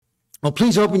Well,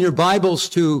 please open your Bibles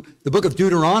to the book of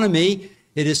Deuteronomy.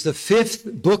 It is the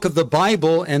fifth book of the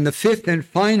Bible and the fifth and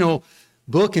final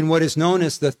book in what is known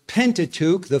as the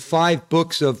Pentateuch, the 5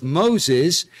 books of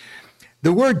Moses.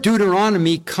 The word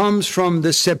Deuteronomy comes from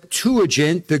the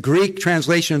Septuagint, the Greek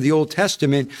translation of the Old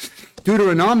Testament,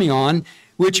 Deuteronomion,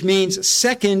 which means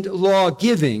second law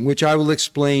giving, which I will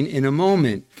explain in a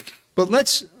moment. But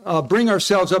let's bring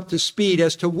ourselves up to speed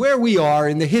as to where we are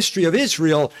in the history of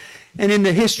Israel and in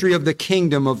the history of the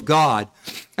kingdom of God.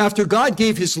 After God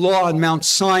gave his law on Mount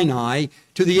Sinai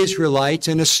to the Israelites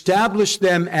and established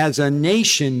them as a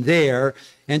nation there,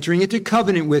 entering into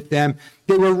covenant with them,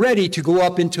 they were ready to go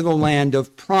up into the land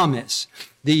of promise,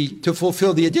 to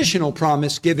fulfill the additional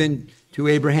promise given to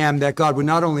Abraham that God would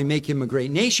not only make him a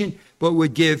great nation, but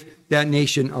would give that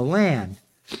nation a land.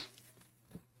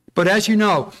 But as you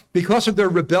know, because of their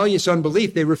rebellious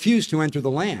unbelief, they refused to enter the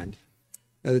land.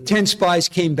 The 10 spies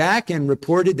came back and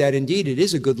reported that indeed it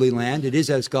is a goodly land. It is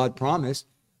as God promised,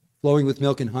 flowing with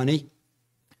milk and honey.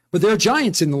 But there are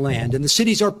giants in the land, and the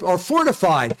cities are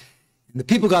fortified. And the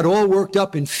people got all worked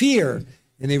up in fear,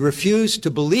 and they refused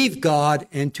to believe God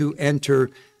and to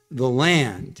enter the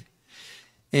land.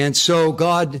 And so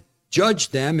God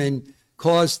judged them and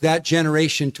caused that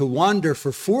generation to wander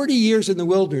for 40 years in the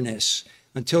wilderness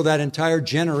until that entire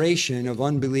generation of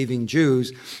unbelieving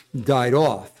Jews died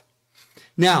off.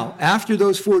 Now, after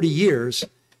those 40 years,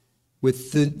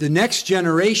 with the next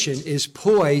generation is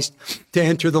poised to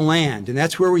enter the land. And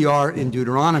that's where we are in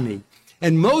Deuteronomy.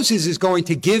 And Moses is going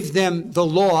to give them the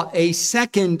law a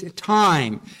second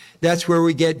time. That's where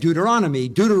we get Deuteronomy.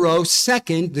 Deutero,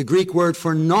 second, the Greek word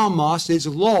for nomos is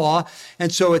law.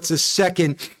 And so it's a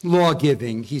second law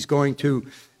giving. He's going to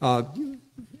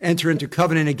enter into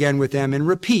covenant again with them and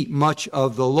repeat much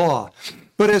of the law.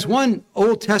 But as one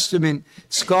Old Testament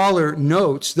scholar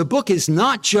notes, the book is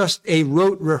not just a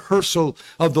rote rehearsal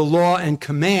of the law and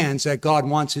commands that God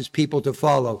wants his people to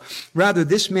follow. Rather,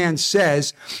 this man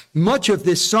says much of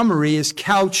this summary is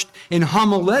couched in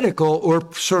homiletical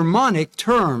or sermonic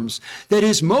terms. That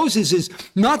is, Moses is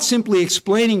not simply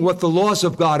explaining what the laws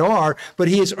of God are, but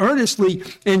he is earnestly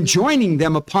enjoining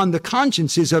them upon the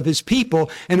consciences of his people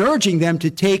and urging them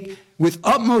to take with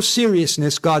utmost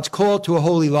seriousness God's call to a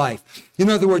holy life. In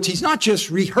other words, he's not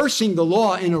just rehearsing the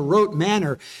law in a rote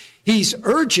manner. He's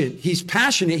urgent, he's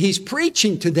passionate, he's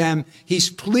preaching to them,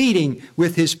 he's pleading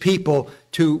with his people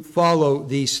to follow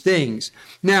these things.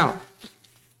 Now,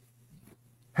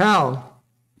 the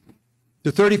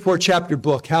 34th chapter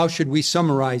book, how should we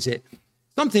summarize it?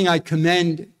 Something I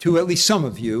commend to at least some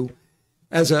of you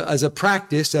as a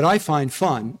practice that I find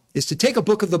fun is to take a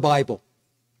book of the Bible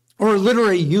or a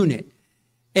literary unit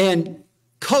and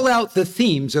cull out the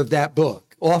themes of that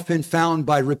book, often found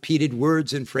by repeated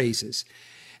words and phrases,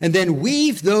 and then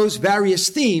weave those various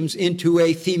themes into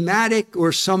a thematic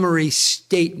or summary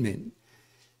statement.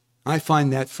 I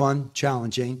find that fun,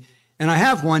 challenging, and I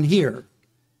have one here.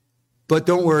 But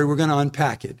don't worry, we're going to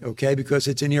unpack it, okay, because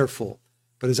it's an earful.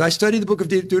 But as I studied the book of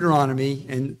Deuteronomy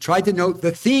and tried to note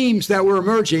the themes that were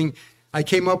emerging, I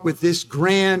came up with this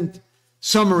grand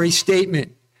summary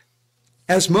statement.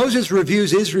 As Moses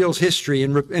reviews Israel's history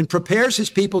and prepares his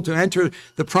people to enter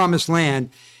the promised land,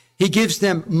 he gives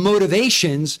them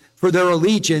motivations for their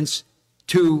allegiance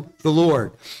to the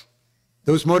Lord.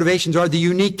 Those motivations are the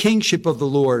unique kingship of the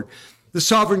Lord, the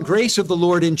sovereign grace of the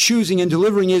Lord in choosing and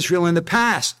delivering Israel in the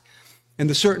past, and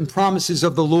the certain promises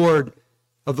of the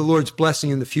Lord's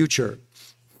blessing in the future.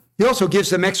 He also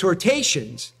gives them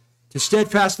exhortations to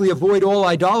steadfastly avoid all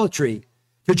idolatry,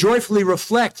 to joyfully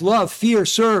reflect, love, fear,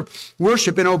 serve,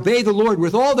 worship, and obey the Lord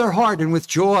with all their heart and with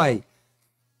joy,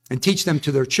 and teach them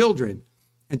to their children,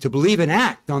 and to believe and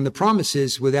act on the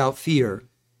promises without fear.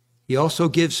 He also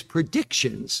gives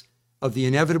predictions of the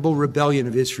inevitable rebellion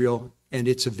of Israel and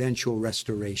its eventual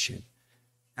restoration.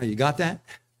 Now, you got that?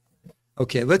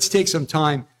 Okay, let's take some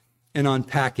time and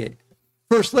unpack it.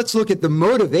 First, let's look at the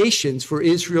motivations for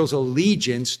Israel's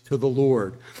allegiance to the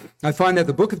Lord. I find that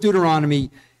the book of Deuteronomy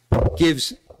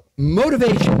gives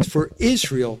motivations for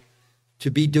Israel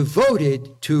to be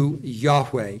devoted to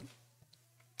Yahweh.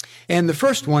 And the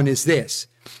first one is this: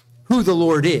 who the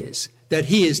Lord is, that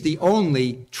he is the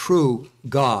only true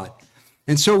God.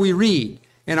 And so we read,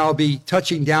 and I'll be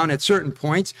touching down at certain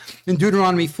points, in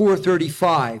Deuteronomy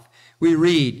 4:35, we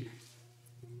read,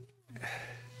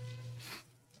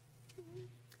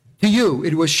 "To you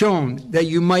it was shown that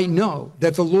you might know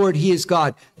that the Lord, he is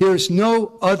God. There is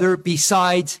no other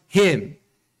besides him."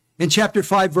 In chapter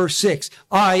 5, verse 6,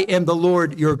 "I am the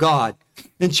Lord your God."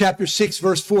 In chapter 6,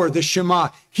 verse 4, the Shema,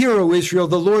 "Hear, O Israel,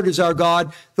 the Lord is our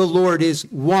God, the Lord is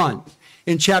one."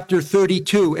 In chapter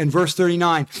 32 and verse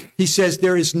 39, he says,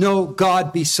 there is no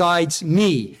God besides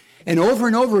me. And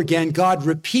over again, God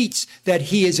repeats that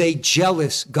he is a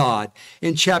jealous God.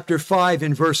 In chapter 5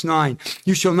 and verse 9,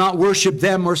 you shall not worship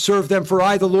them or serve them, for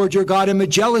I, the Lord your God, am a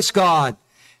jealous God,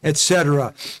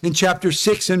 etc. In chapter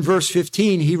 6 and verse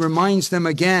 15, he reminds them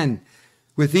again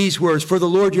with these words, for the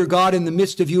Lord your God in the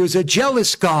midst of you is a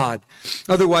jealous God.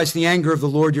 Otherwise, the anger of the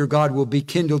Lord your God will be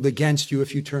kindled against you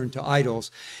if you turn to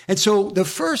idols. And so the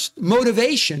first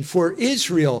motivation for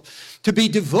Israel to be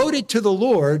devoted to the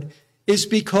Lord is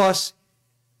because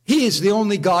he is the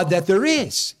only God that there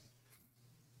is.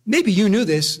 Maybe you knew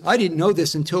this. I didn't know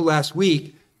this until last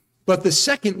week. But the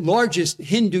second largest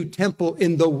Hindu temple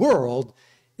in the world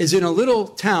is in a little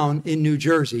town in New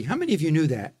Jersey. How many of you knew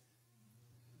that?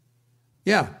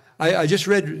 Yeah, I just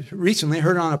read recently,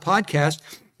 heard on a podcast,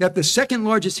 that the second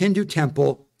largest Hindu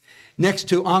temple next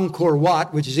to Angkor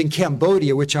Wat, which is in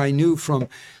Cambodia, which I knew from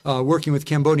working with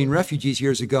Cambodian refugees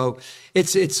years ago.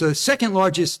 It's the second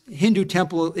largest Hindu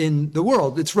temple in the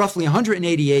world. It's roughly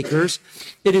 180 acres.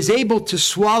 It is able to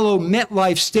swallow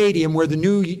MetLife Stadium, where the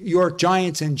New York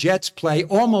Giants and Jets play,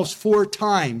 almost 4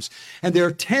 times. And there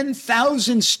are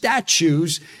 10,000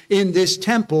 statues in this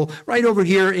temple right over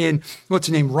here in,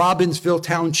 Robbinsville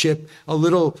Township, a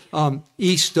little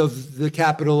east of the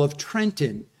capital of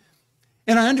Trenton.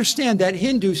 And I understand that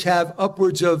Hindus have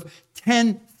upwards of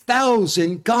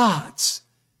 10,000 gods.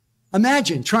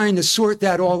 Imagine trying to sort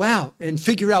that all out and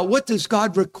figure out, what does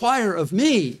God require of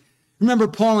me? Remember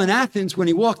Paul in Athens when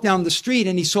he walked down the street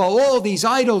and he saw all these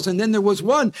idols, and then there was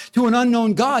one to an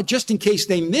unknown God, just in case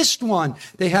they missed one.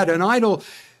 They had an idol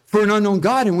for an unknown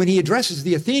God. And when he addresses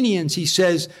the Athenians, he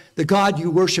says, the God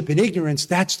you worship in ignorance,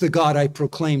 that's the God I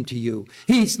proclaim to you.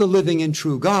 He's the living and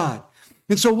true God.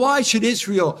 And so why should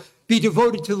Israel be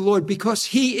devoted to the Lord? Because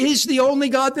he is the only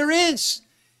God there is.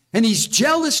 And he's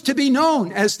jealous to be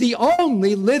known as the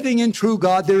only living and true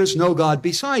God. There is no God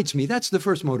besides me. That's the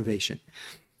first motivation.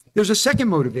 There's a second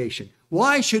motivation.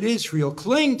 Why should Israel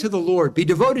cling to the Lord, be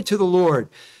devoted to the Lord?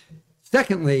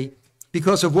 Secondly,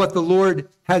 because of what the Lord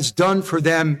has done for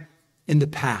them in the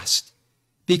past.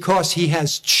 Because he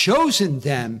has chosen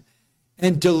them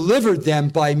and delivered them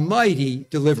by mighty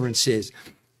deliverances.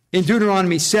 In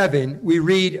Deuteronomy 7, we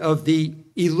read of the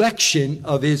election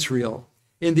of Israel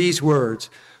in these words,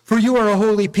 for you are a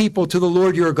holy people to the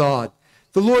Lord your God.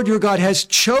 The Lord your God has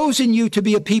chosen you to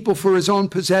be a people for his own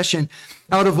possession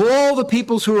out of all the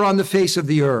peoples who are on the face of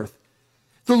the earth.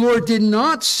 The Lord did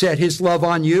not set his love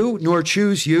on you, nor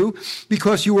choose you,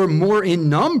 because you were more in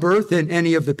number than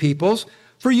any of the peoples,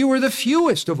 for you were the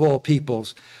fewest of all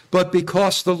peoples, but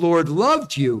because the Lord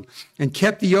loved you and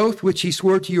kept the oath which he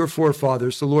swore to your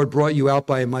forefathers, the Lord brought you out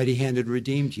by a mighty hand and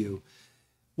redeemed you.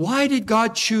 Why did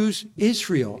God choose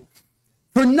Israel?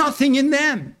 For nothing in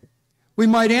them. We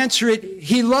might answer it,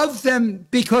 he loved them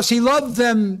because he loved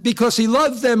them, because he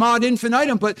loved them ad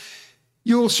infinitum, but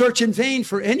you will search in vain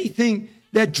for anything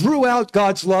that drew out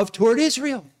God's love toward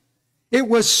Israel. It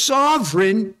was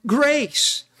sovereign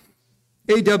grace.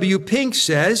 A.W. Pink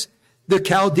says, the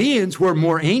Chaldeans were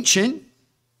more ancient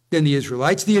than the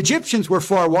Israelites. The Egyptians were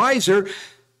far wiser.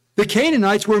 The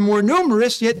Canaanites were more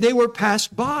numerous, yet they were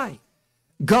passed by.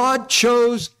 God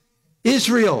chose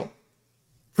Israel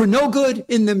for no good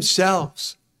in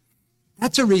themselves.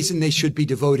 That's a reason they should be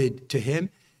devoted to him.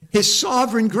 His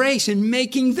sovereign grace in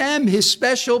making them his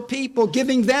special people,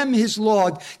 giving them his law,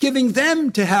 giving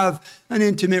them to have an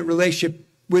intimate relationship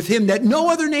with him that no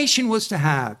other nation was to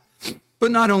have. But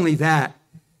not only that,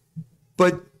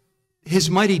 but his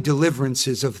mighty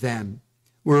deliverances of them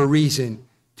were a reason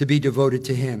to be devoted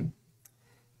to him.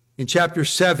 In chapter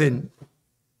 7,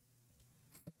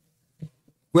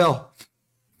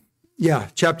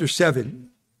 chapter 7.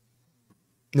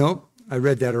 No, I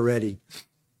read that already.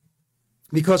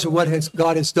 Because of what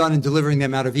God has done in delivering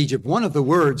them out of Egypt, one of the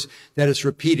words that is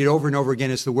repeated over and over again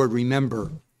is the word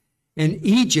remember. And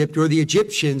Egypt, or the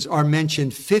Egyptians, are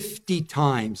mentioned 50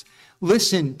 times.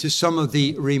 Listen to some of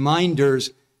the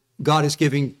reminders God is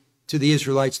giving to the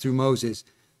Israelites through Moses.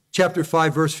 Chapter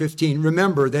 5, verse 15,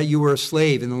 remember that you were a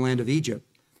slave in the land of Egypt.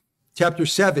 Chapter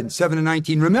 7,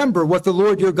 7-19, remember what the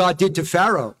Lord your God did to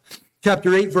Pharaoh.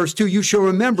 Chapter 8, verse 2, you shall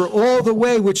remember all the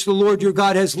way which the Lord your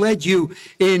God has led you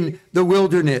in the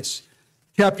wilderness.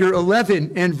 Chapter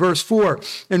 11 and verse 4,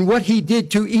 and what he did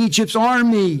to Egypt's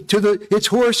army, to its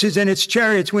horses and its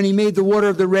chariots, when he made the water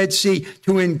of the Red Sea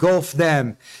to engulf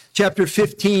them. Chapter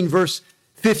 15, verse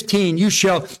 15, you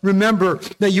shall remember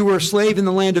that you were a slave in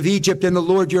the land of Egypt, and the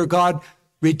Lord your God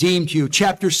redeemed you.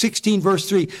 Chapter 16, verse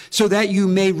 3, so that you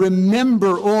may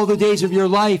remember all the days of your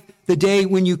life, the day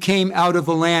when you came out of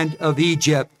the land of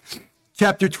Egypt.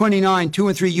 Chapter 29, 2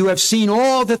 and 3, you have seen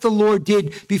all that the Lord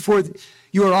did before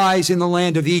your eyes in the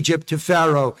land of Egypt to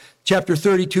Pharaoh. Chapter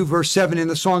 32, verse 7 in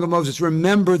the Song of Moses,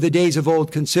 remember the days of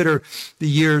old, consider the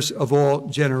years of all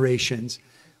generations.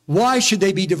 Why should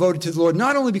they be devoted to the Lord?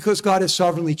 Not only because God has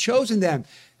sovereignly chosen them,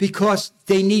 because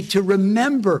they need to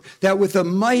remember that with a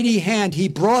mighty hand, he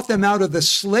brought them out of the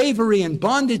slavery and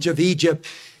bondage of Egypt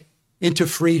into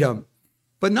freedom.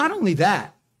 But not only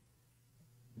that,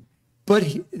 but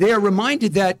they are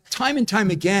reminded that time and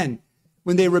time again,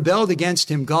 when they rebelled against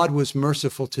him, God was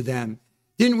merciful to them.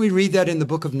 Didn't we read that in the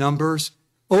book of Numbers?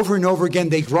 Over and over again,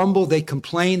 they grumble, they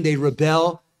complain, they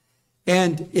rebel.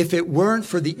 And if it weren't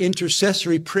for the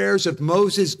intercessory prayers of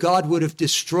Moses, God would have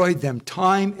destroyed them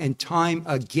time and time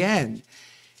again.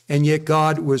 And yet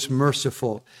God was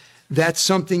merciful. That's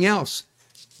something else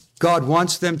God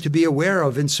wants them to be aware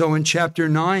of. And so in chapter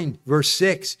 9, verse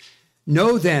 6,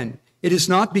 know then, it is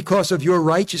not because of your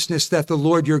righteousness that the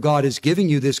Lord your God is giving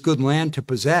you this good land to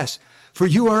possess, for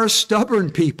you are a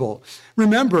stubborn people.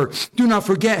 Remember, do not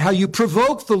forget how you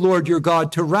provoked the Lord your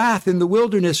God to wrath in the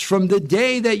wilderness from the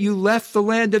day that you left the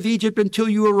land of Egypt until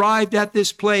you arrived at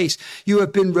this place. You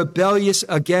have been rebellious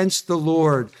against the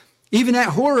Lord. Even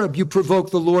at Horeb, you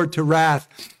provoked the Lord to wrath,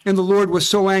 and the Lord was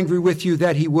so angry with you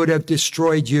that he would have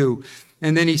destroyed you.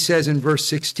 And then he says in verse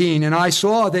 16, and I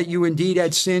saw that you indeed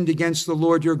had sinned against the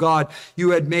Lord your God.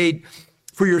 You had made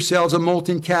for yourselves a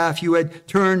molten calf. You had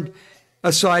turned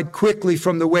aside quickly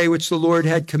from the way which the Lord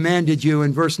had commanded you.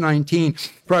 In verse 19,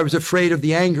 for I was afraid of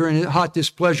the anger and hot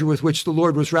displeasure with which the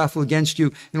Lord was wrathful against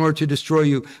you in order to destroy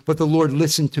you. But the Lord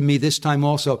listened to me this time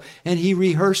also. And he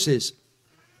rehearses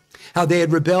how they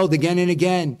had rebelled again and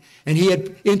again. And he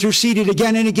had interceded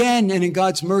again and again. And in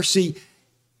God's mercy,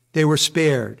 they were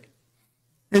spared.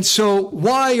 And so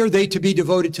why are they to be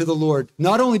devoted to the Lord?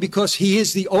 Not only because he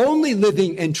is the only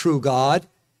living and true God,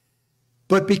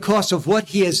 but because of what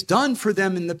he has done for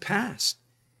them in the past.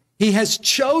 He has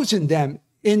chosen them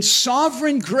in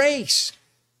sovereign grace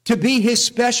to be his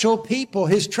special people,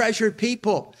 his treasured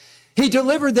people. He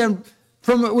delivered them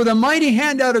with a mighty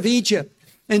hand out of Egypt.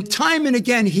 And time and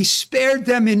again, he spared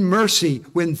them in mercy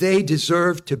when they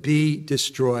deserved to be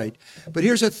destroyed. But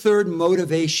here's a third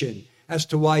motivation as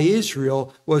to why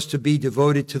Israel was to be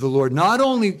devoted to the Lord, not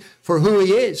only for who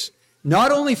he is,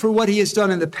 not only for what he has done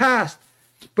in the past,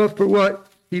 but for what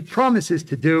he promises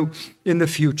to do in the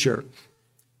future.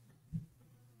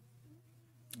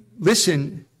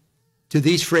 Listen to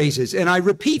these phrases, and I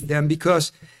repeat them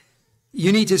because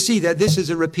you need to see that this is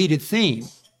a repeated theme.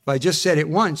 If I just said it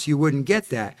once, you wouldn't get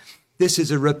that. This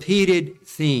is a repeated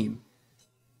theme.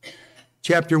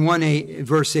 Chapter 1,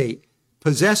 verse 8.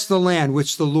 Possess the land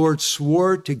which the Lord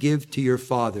swore to give to your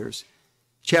fathers.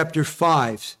 Chapter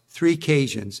 5, 3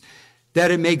 occasions.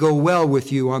 That it may go well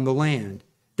with you on the land,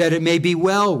 that it may be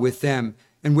well with them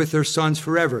and with their sons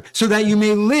forever, so that you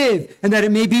may live, and that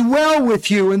it may be well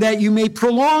with you, and that you may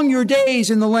prolong your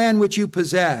days in the land which you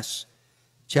possess.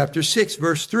 Chapter 6,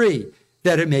 verse 3,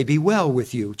 that it may be well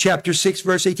with you. Chapter 6,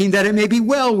 verse 18, that it may be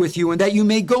well with you, and that you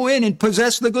may go in and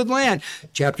possess the good land.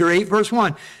 Chapter 8, verse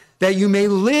 1, that you may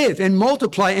live and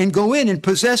multiply and go in and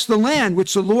possess the land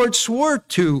which the Lord swore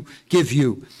to give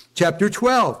you. Chapter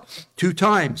 12, 2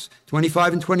 times,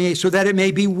 25 and 28, so that it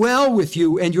may be well with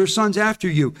you and your sons after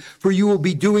you, for you will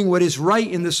be doing what is right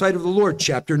in the sight of the Lord.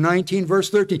 Chapter 19, verse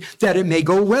 13, that it may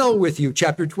go well with you.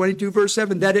 Chapter 22, verse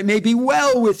 7, that it may be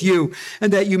well with you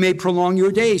and that you may prolong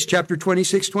your days. Chapter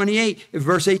 26, 28,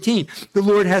 verse 18, the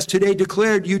Lord has today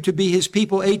declared you to be his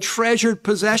people, a treasured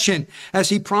possession, as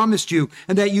he promised you,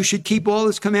 and that you should keep all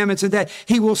his commandments, and that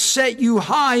he will set you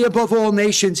high above all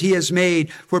nations he has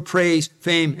made for praise,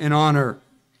 fame, and honor.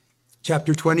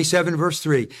 Chapter 27, verse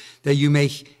 3, that you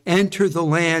may enter the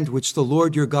land which the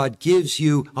Lord your God gives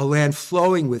you, a land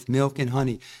flowing with milk and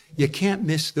honey. You can't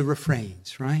miss the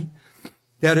refrains, right?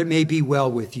 That it may be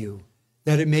well with you,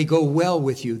 that it may go well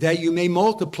with you, that you may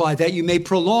multiply, that you may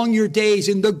prolong your days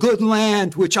in the good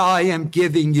land which I am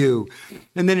giving you.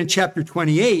 And then in chapter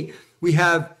 28, we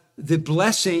have the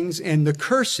blessings and the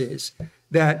curses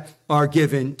that are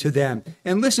given to them.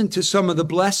 And listen to some of the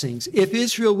blessings. If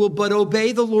Israel will but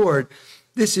obey the Lord,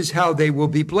 this is how they will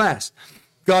be blessed.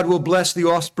 God will bless the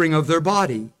offspring of their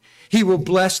body. He will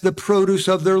bless the produce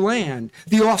of their land,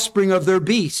 the offspring of their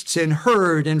beasts and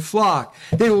herd and flock.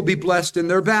 They will be blessed in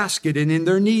their basket and in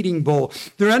their kneading bowl.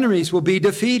 Their enemies will be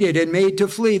defeated and made to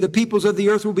flee. The peoples of the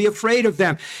earth will be afraid of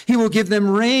them. He will give them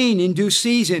rain in due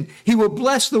season. He will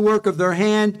bless the work of their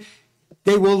hand.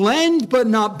 They will lend but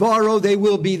not borrow. They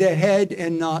will be the head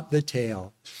and not the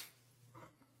tail.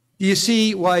 Do you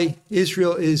see why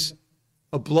Israel is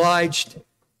obliged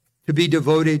to be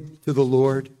devoted to the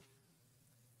Lord?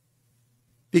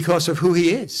 because of who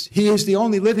he is. He is the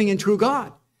only living and true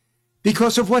God.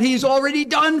 Because of what he's already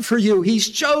done for you. He's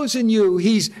chosen you.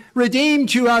 He's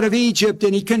redeemed you out of Egypt,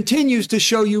 and he continues to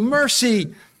show you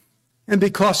mercy. And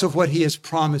because of what he has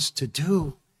promised to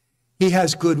do. He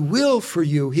has goodwill for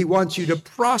you. He wants you to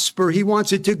prosper. He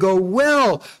wants it to go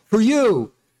well for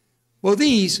you. Well,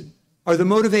 these are the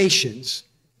motivations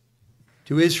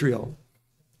to Israel.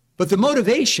 But the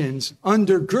motivations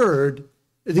undergird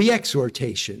the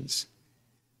exhortations.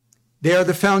 They are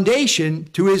the foundation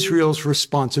to Israel's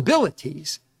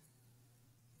responsibilities.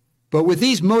 But with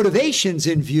these motivations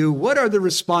in view, what are the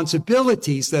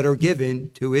responsibilities that are given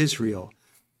to Israel?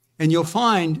 And you'll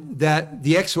find that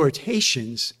the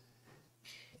exhortations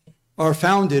are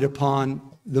founded upon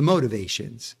the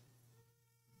motivations.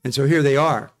 And so here they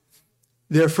are.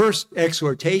 Their first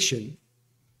exhortation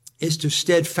is to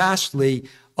steadfastly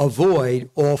avoid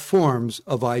all forms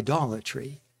of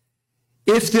idolatry.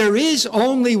 If there is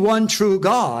only one true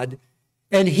God,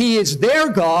 and he is their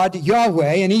God,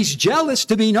 Yahweh, and he's jealous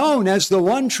to be known as the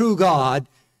one true God,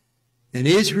 then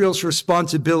Israel's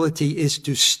responsibility is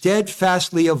to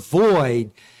steadfastly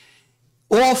avoid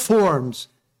all forms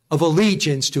of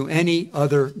allegiance to any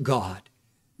other God.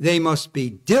 They must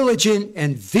be diligent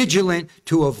and vigilant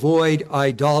to avoid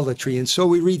idolatry. And so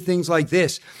we read things like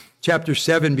this, chapter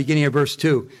 7, beginning of verse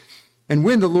 2. And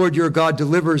when the Lord your God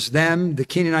delivers them, the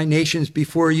Canaanite nations,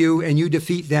 before you, and you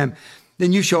defeat them,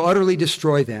 then you shall utterly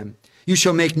destroy them. You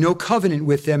shall make no covenant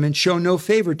with them and show no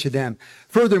favor to them.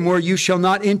 Furthermore, you shall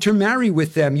not intermarry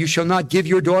with them. You shall not give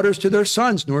your daughters to their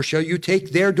sons, nor shall you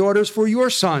take their daughters for your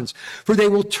sons. For they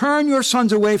will turn your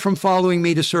sons away from following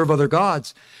me to serve other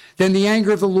gods. Then the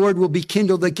anger of the Lord will be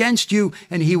kindled against you,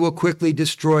 and he will quickly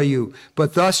destroy you.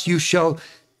 But thus you shall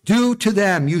do to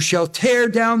them. You shall tear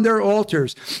down their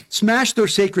altars, smash their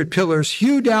sacred pillars,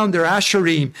 hew down their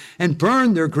asherim, and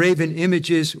burn their graven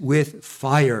images with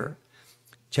fire.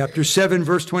 Chapter 7,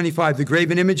 verse 25, the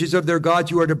graven images of their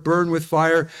gods you are to burn with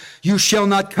fire. You shall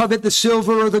not covet the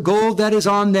silver or the gold that is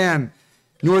on them,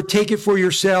 nor take it for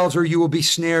yourselves, or you will be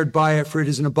snared by it, for it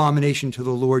is an abomination to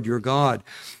the Lord your God.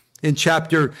 In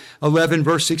chapter 11,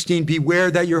 verse 16, beware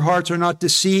that your hearts are not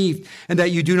deceived and that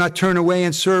you do not turn away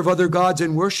and serve other gods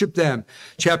and worship them.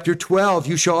 Chapter 12,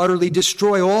 you shall utterly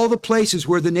destroy all the places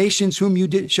where the nations whom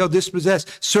you shall dispossess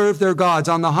serve their gods,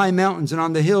 on the high mountains and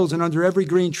on the hills and under every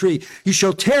green tree. You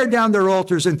shall tear down their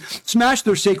altars and smash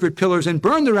their sacred pillars and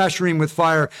burn their asherim with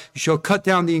fire. You shall cut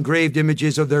down the engraved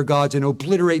images of their gods and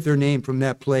obliterate their name from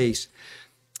that place.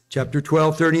 Chapter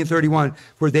 12, 30 and 31,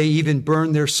 for they even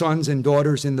burn their sons and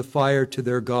daughters in the fire to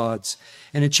their gods.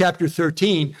 And in chapter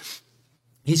 13,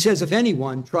 he says, if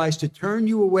anyone tries to turn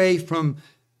you away from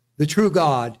the true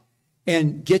God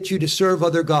and get you to serve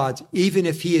other gods, even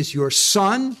if he is your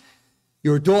son,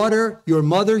 your daughter, your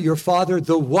mother, your father,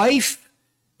 the wife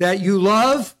that you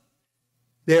love,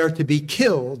 they are to be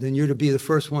killed, and you're to be the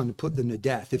first one to put them to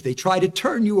death if they try to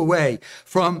turn you away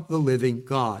from the living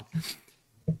God.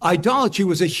 Idolatry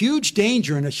was a huge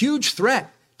danger and a huge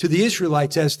threat to the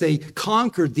Israelites as they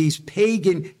conquered these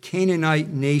pagan Canaanite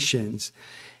nations.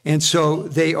 And so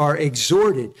they are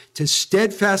exhorted to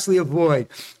steadfastly avoid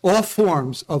all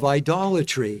forms of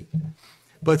idolatry.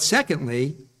 But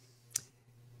secondly,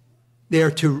 they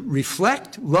are to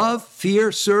reflect, love,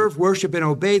 fear, serve, worship, and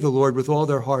obey the Lord with all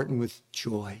their heart and with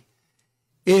joy.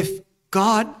 If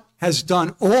God has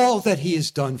done all that he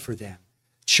has done for them,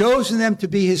 chosen them to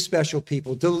be his special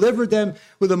people, delivered them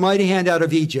with a mighty hand out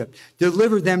of Egypt,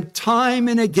 delivered them time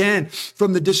and again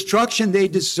from the destruction they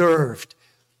deserved,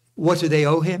 what do they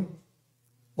owe him?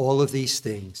 All of these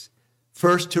things.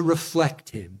 First, to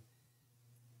reflect him.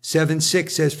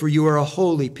 7:6 says, for you are a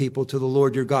holy people to the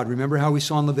Lord your God. Remember how we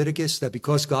saw in Leviticus that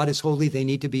because God is holy, they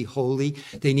need to be holy.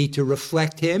 They need to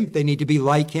reflect him. They need to be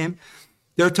like him.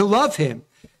 They're to love him.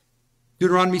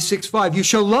 Deuteronomy 6:5, you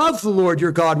shall love the Lord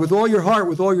your God with all your heart,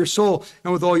 with all your soul,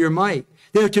 and with all your might.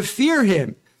 They are to fear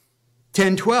him.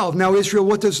 10:12, now Israel,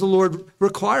 what does the Lord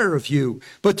require of you?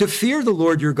 But to fear the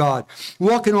Lord your God,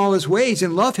 walk in all his ways,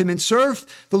 and love him, and serve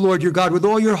the Lord your God with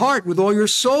all your heart, with all your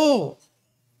soul.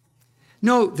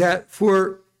 Note that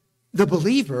for the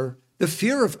believer, the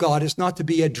fear of God is not to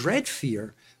be a dread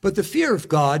fear, but the fear of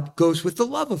God goes with the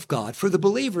love of God. For the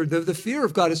believer, the fear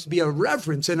of God is to be a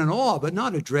reverence and an awe, but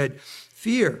not a dread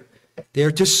fear.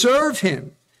 They're to serve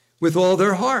him with all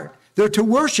their heart. They're to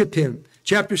worship him.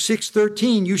 Chapter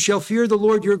 6:13, you shall fear the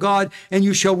Lord your God, and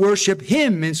you shall worship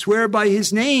him and swear by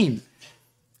his name.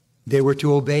 They were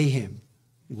to obey him,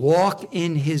 walk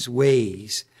in his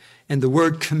ways. And the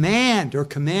word command or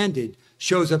commanded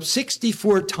shows up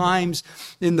 64 times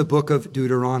in the book of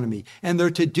Deuteronomy. And they're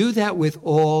to do that with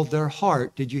all their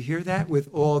heart. Did you hear that? With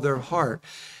all their heart.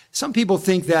 Some people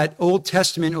think that Old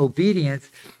Testament obedience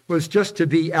was just to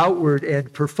be outward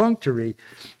and perfunctory,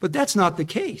 but that's not the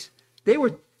case. They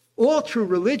were all true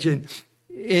religion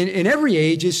in every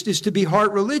age is to be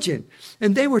heart religion.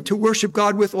 And they were to worship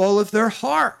God with all of their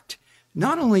heart.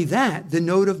 Not only that, the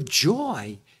note of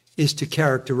joy is to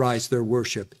characterize their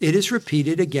worship. It is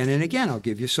repeated again and again. I'll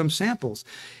give you some samples.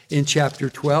 In chapter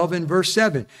 12 and verse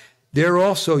 7, there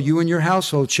also you and your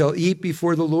household shall eat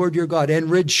before the Lord your God and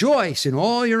rejoice in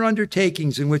all your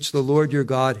undertakings in which the Lord your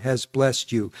God has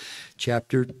blessed you.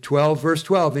 Chapter 12, verse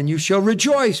 12, and you shall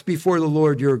rejoice before the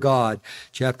Lord your God.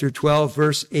 Chapter 12,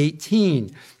 verse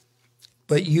 18,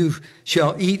 but you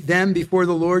shall eat them before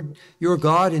the Lord your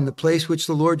God in the place which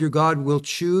the Lord your God will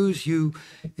choose, you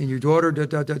and your daughter,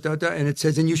 and it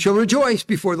says, and you shall rejoice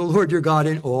before the Lord your God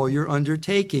in all your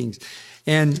undertakings.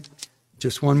 And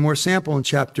just one more sample in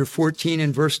chapter 14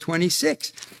 and verse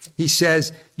 26. He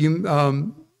says,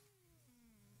 you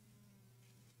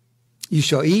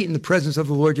shall eat in the presence of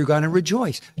the Lord your God and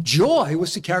rejoice. Joy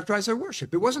was to characterize their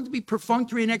worship. It wasn't to be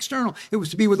perfunctory and external. It was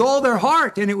to be with all their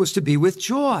heart, and it was to be with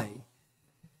joy.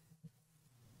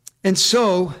 And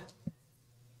so,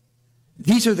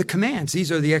 these are the commands.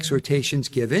 These are the exhortations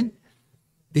given.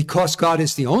 Because God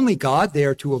is the only God, they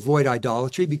are to avoid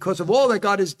idolatry. Because of all that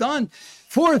God has done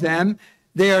for them,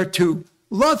 they are to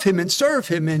love him and serve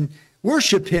him and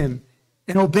worship him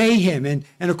and obey him. And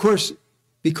of course,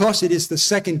 because it is the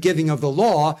second giving of the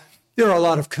law, there are a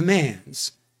lot of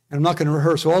commands. And I'm not going to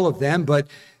rehearse all of them, but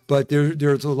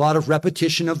there's a lot of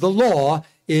repetition of the law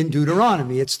in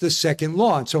Deuteronomy. It's the second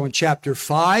law. And so in chapter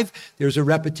 5, there's a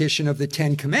repetition of the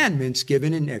 10 commandments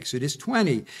given in Exodus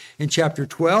 20. In chapter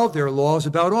 12, there are laws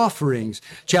about offerings.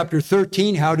 Chapter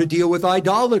 13, how to deal with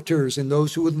idolaters and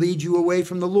those who would lead you away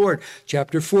from the Lord.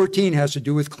 Chapter 14 has to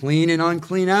do with clean and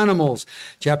unclean animals.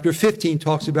 Chapter 15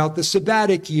 talks about the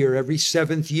sabbatic year. Every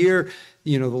seventh year,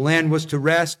 the land was to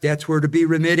rest, debts were to be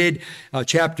remitted.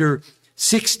 Chapter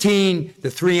 16,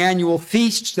 the 3 annual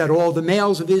feasts that all the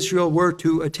males of Israel were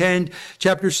to attend.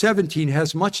 Chapter 17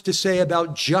 has much to say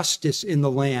about justice in the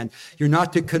land. You're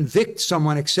not to convict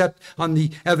someone except on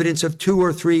the evidence of 2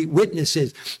 or 3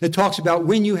 witnesses. It talks about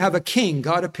when you have a king.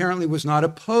 God apparently was not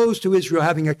opposed to Israel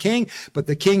having a king, but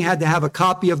the king had to have a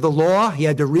copy of the law. He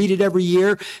had to read it every year,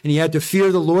 and he had to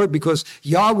fear the Lord because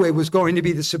Yahweh was going to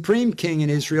be the supreme king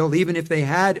in Israel, even if they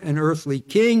had an earthly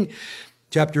king.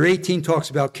 Chapter 18 talks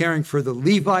about caring for the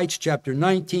Levites. Chapter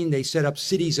 19, they set up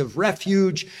cities of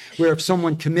refuge where if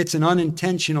someone commits an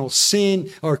unintentional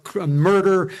sin or a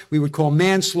murder, we would call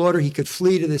manslaughter, he could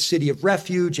flee to the city of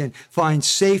refuge and find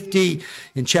safety.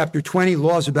 In chapter 20,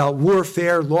 laws about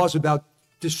warfare, laws about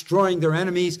destroying their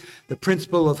enemies, the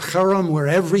principle of Cherem, where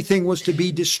everything was to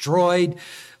be destroyed.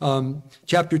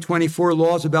 Chapter 24,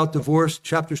 laws about divorce.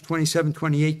 Chapters 27,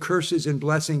 28, curses and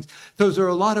blessings. Those are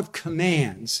a lot of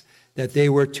commands that they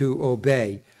were to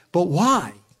obey. But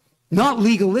why? Not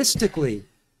legalistically,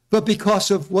 but because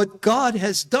of what God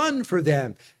has done for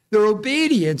them. Their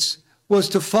obedience was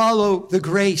to follow the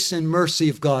grace and mercy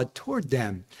of God toward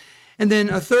them. And then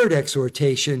a third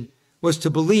exhortation was to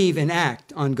believe and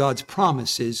act on God's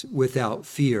promises without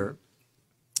fear.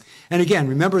 And again,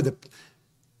 remember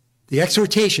the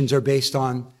exhortations are based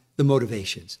on the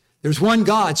motivations. There's one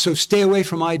God, so stay away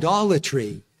from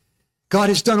idolatry. God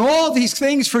has done all these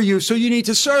things for you, so you need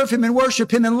to serve him and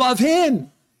worship him and love him.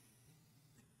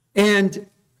 And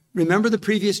remember the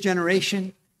previous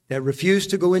generation that refused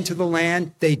to go into the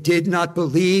land? They did not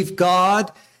believe God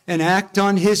and act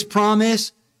on his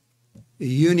promise.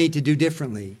 You need to do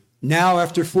differently. Now,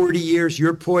 after 40 years,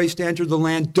 you're poised to enter the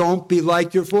land. Don't be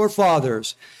like your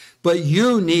forefathers. But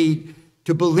you need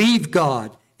to believe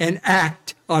God and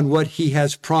act on what he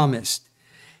has promised.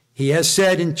 He has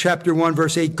said in chapter 1,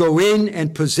 verse 8, go in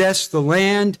and possess the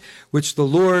land which the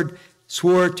Lord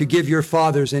swore to give your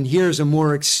fathers. And here's a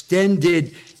more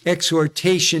extended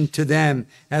exhortation to them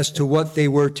as to what they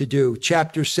were to do.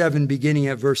 Chapter 7, beginning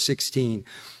at verse 16.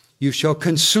 You shall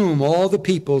consume all the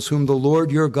peoples whom the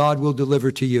Lord your God will deliver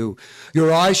to you.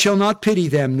 Your eyes shall not pity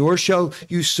them, nor shall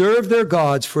you serve their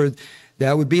gods, for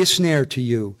that would be a snare to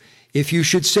you. If you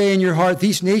should say in your heart,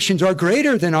 these nations are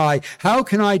greater than I, how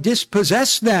can I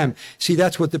dispossess them? See,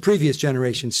 that's what the previous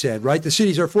generation said, right? The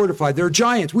cities are fortified. They're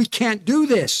giants. We can't do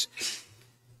this.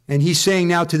 And he's saying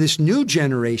now to this new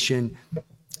generation,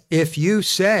 if you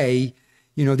say,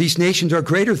 these nations are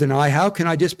greater than I, how can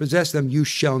I dispossess them? You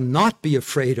shall not be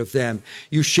afraid of them.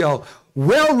 You shall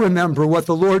well remember what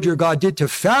the Lord your God did to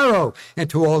Pharaoh and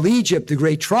to all Egypt, the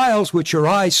great trials which your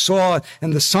eyes saw,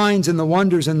 and the signs and the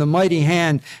wonders and the mighty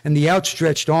hand and the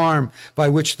outstretched arm by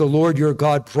which the Lord your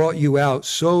God brought you out.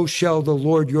 So shall the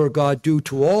Lord your God do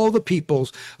to all the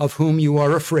peoples of whom you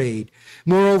are afraid.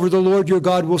 Moreover, the Lord your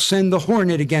God will send the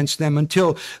hornet against them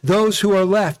until those who are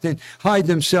left and hide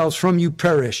themselves from you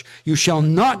perish. You shall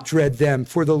not dread them,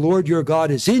 for the Lord your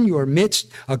God is in your midst,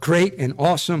 a great and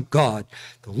awesome God.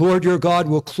 The Lord your God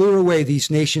will clear away these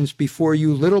nations before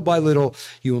you little by little.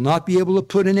 You will not be able to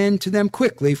put an end to them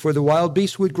quickly, for the wild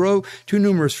beasts would grow too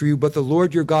numerous for you. But the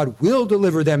Lord your God will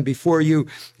deliver them before you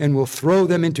and will throw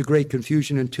them into great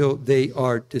confusion until they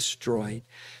are destroyed.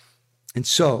 And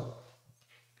so,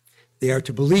 they are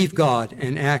to believe God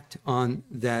and act on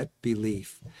that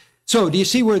belief. So, do you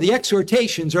see where the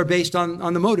exhortations are based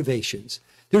on the motivations?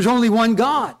 There's only one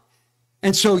God.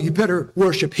 And so you better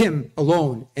worship him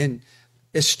alone and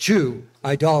eschew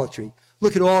idolatry.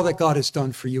 Look at all that God has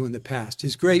done for you in the past.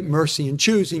 His great mercy in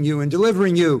choosing you and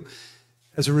delivering you.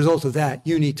 As a result of that,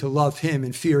 you need to love him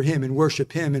and fear him and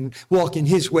worship him and walk in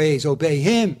his ways, obey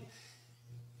him.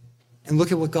 And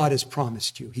look at what God has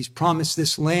promised you. He's promised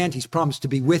this land. He's promised to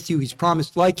be with you. He's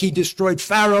promised, like he destroyed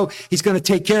Pharaoh, he's going to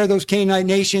take care of those Canaanite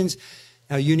nations.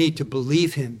 Now you need to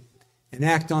believe him and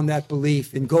act on that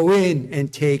belief and go in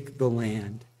and take the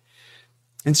land.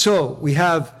 And so we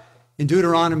have in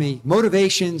Deuteronomy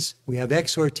motivations, we have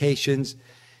exhortations,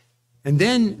 and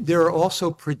then there are also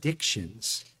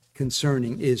predictions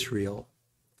concerning Israel.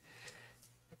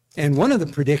 And one of the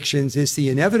predictions is the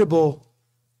inevitable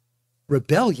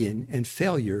rebellion and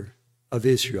failure of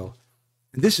Israel.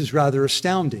 And this is rather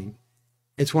astounding.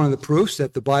 It's one of the proofs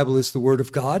that the Bible is the Word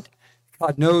of God.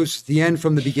 God knows the end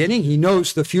from the beginning. He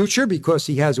knows the future because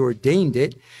he has ordained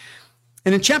it.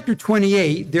 And in chapter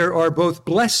 28, there are both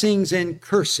blessings and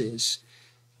curses.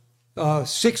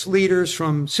 6 leaders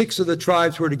from 6 of the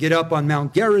tribes were to get up on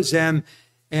Mount Gerizim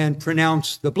and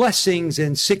pronounce the blessings,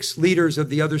 and 6 leaders of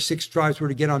the other 6 tribes were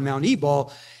to get on Mount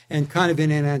Ebal and kind of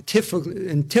in an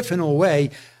antiphonal way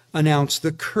announce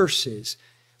the curses.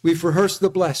 We've rehearsed the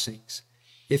blessings.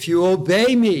 If you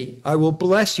obey me, I will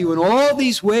bless you in all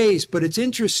these ways. But it's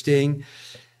interesting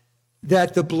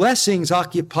that the blessings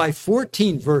occupy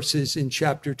 14 verses in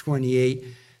chapter 28.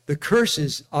 The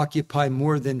curses occupy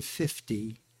more than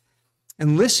 50.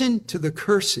 And listen to the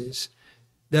curses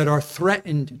that are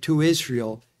threatened to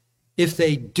Israel if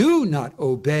they do not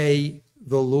obey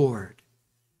the Lord.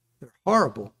 They're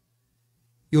horrible.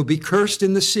 You'll be cursed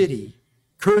in the city,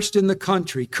 cursed in the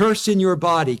country, cursed in your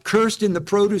body, cursed in the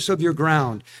produce of your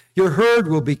ground. Your herd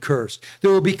will be cursed.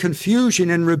 There will be confusion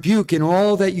and rebuke in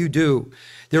all that you do.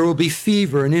 There will be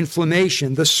fever and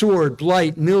inflammation, the sword,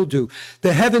 blight, mildew.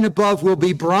 The heaven above will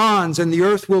be bronze and the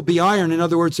earth will be iron. In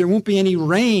other words, there won't be any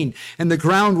rain and the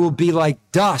ground will be like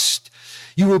dust.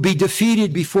 You will be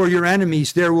defeated before your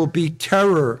enemies. There will be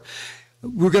terror.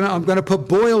 I'm going to put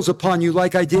boils upon you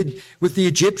like I did with the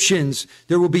Egyptians.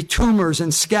 There will be tumors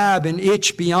and scab and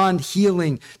itch beyond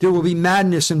healing. There will be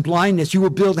madness and blindness. You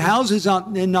will build houses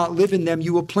and not live in them.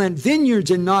 You will plant vineyards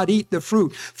and not eat the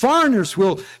fruit. Foreigners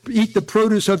will eat the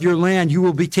produce of your land. You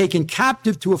will be taken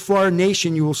captive to a foreign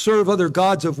nation. You will serve other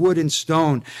gods of wood and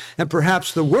stone. And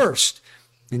perhaps the worst,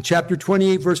 in chapter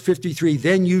 28, verse 53,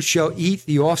 then you shall eat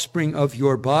the offspring of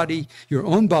your body, your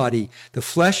own body, the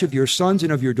flesh of your sons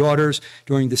and of your daughters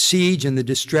during the siege and the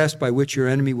distress by which your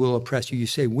enemy will oppress you. You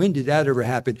say, when did that ever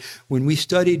happen? When we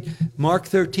studied Mark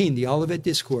 13, the Olivet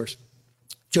Discourse,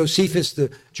 Josephus,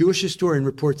 the Jewish historian,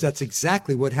 reports that's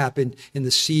exactly what happened in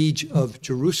the siege of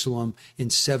Jerusalem in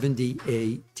 70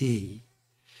 A.D.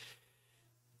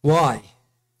 Why?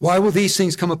 Why will these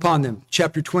things come upon them?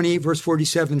 Chapter 28, verse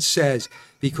 47 says,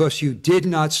 because you did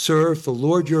not serve the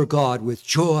Lord your God with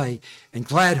joy and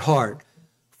glad heart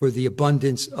for the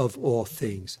abundance of all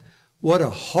things. What a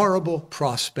horrible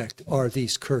prospect are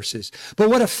these curses. But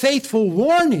what a faithful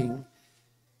warning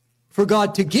for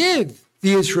God to give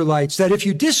the Israelites that if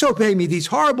you disobey me, these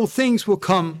horrible things will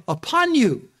come upon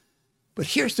you. But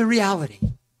here's the reality.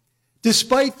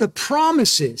 Despite the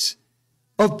promises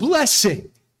of blessing,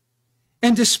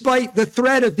 and despite the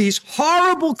threat of these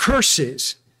horrible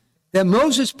curses that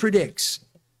Moses predicts,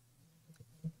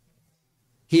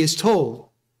 he is told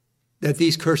that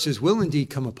these curses will indeed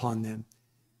come upon them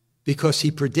because he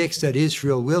predicts that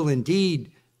Israel will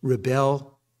indeed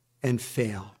rebel and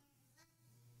fail.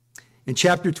 In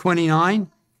chapter 29,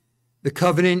 the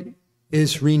covenant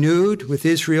is renewed with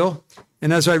Israel.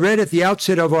 And as I read at the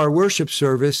outset of our worship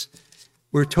service,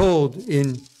 we're told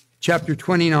in chapter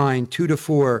 29,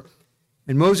 2-4,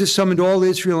 And Moses summoned all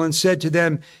Israel and said to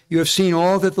them, you have seen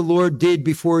all that the Lord did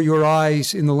before your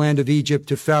eyes in the land of Egypt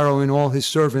to Pharaoh and all his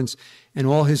servants and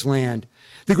all his land.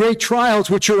 The great trials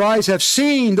which your eyes have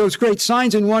seen, those great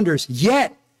signs and wonders.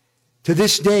 Yet to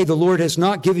this day the Lord has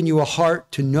not given you a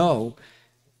heart to know,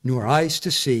 nor eyes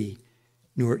to see,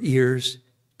 nor ears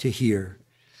to hear.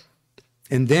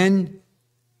 And then,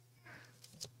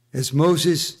 as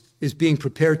Moses is being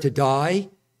prepared to die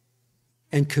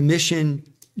and commission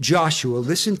Joshua,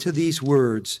 listen to these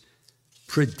words,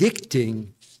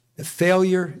 predicting the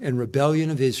failure and rebellion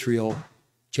of Israel.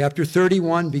 Chapter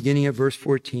 31, beginning at verse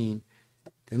 14.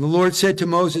 Then the Lord said to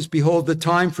Moses, behold, the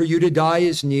time for you to die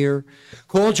is near.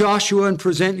 Call Joshua and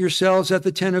present yourselves at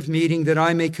the tent of meeting, that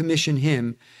I may commission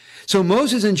him. So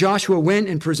Moses and Joshua went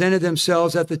and presented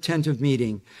themselves at the tent of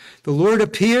meeting. The Lord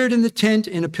appeared in the tent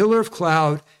in a pillar of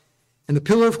cloud, and the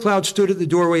pillar of cloud stood at the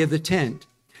doorway of the tent.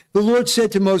 The Lord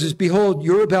said to Moses, behold,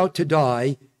 you're about to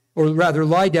die, or rather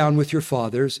lie down with your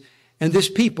fathers, and this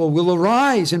people will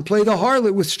arise and play the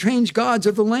harlot with strange gods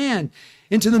of the land,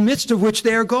 into the midst of which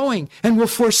they are going, and will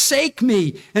forsake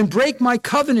me and break my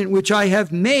covenant which I have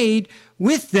made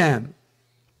with them.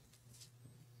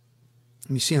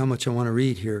 Let me see how much I want to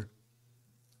read here.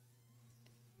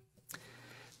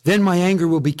 Then my anger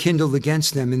will be kindled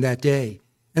against them in that day,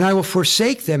 and I will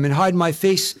forsake them and hide my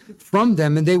face from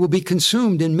them, and they will be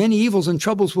consumed, and many evils and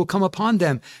troubles will come upon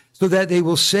them, so that they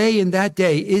will say in that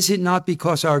day, is it not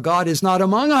because our God is not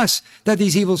among us that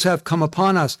these evils have come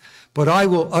upon us? But I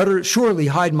will surely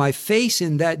hide my face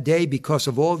in that day because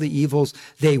of all the evils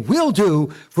they will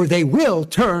do, for they will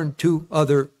turn to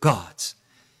other gods.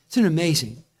 Isn't it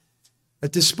amazing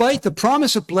that despite the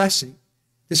promise of blessing,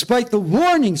 despite the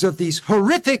warnings of these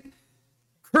horrific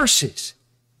curses,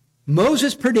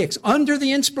 Moses predicts, under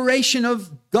the inspiration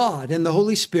of God and the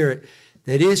Holy Spirit,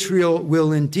 that Israel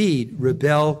will indeed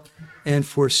rebel and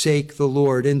forsake the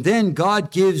Lord. And then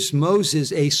God gives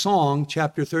Moses a song.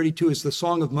 Chapter 32 is the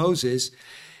Song of Moses.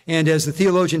 And as the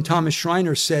theologian Thomas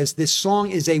Schreiner says, this song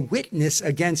is a witness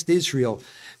against Israel,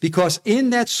 because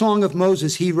in that Song of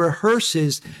Moses, he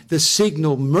rehearses the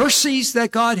signal mercies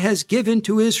that God has given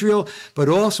to Israel, but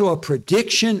also a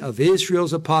prediction of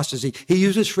Israel's apostasy. He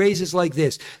uses phrases like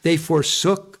this: they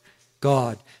forsook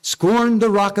God, scorned the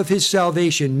rock of his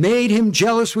salvation, made him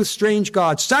jealous with strange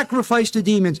gods, sacrificed to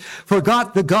demons,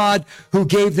 forgot the God who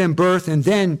gave them birth, and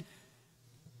then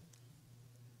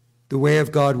the way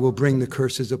of God will bring the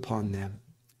curses upon them.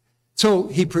 So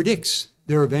he predicts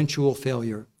their eventual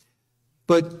failure.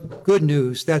 But good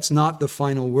news, that's not the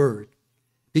final word,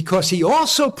 because he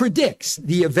also predicts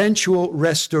the eventual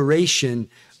restoration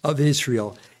of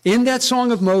Israel. In that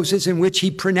Song of Moses, in which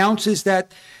he pronounces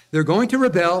that they're going to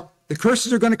rebel, the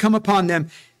curses are going to come upon them,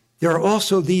 there are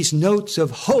also these notes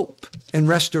of hope and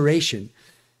restoration.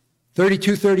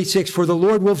 32:36, for the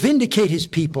Lord will vindicate his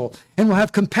people and will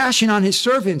have compassion on his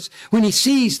servants when he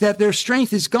sees that their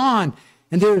strength is gone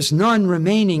and there is none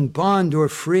remaining bond or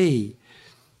free.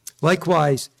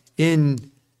 Likewise,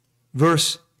 in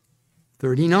verse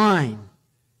 39,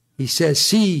 he says,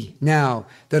 see now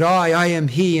that I am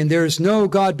he, and there is no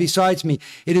God besides me.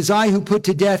 It is I who put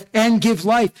to death and give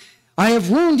life. I have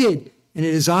wounded, and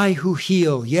it is I who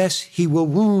heal. Yes, he will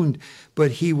wound,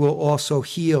 but he will also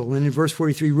heal. And in verse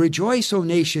 43, rejoice, O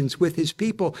nations, with his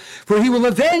people, for he will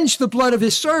avenge the blood of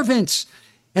his servants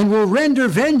and will render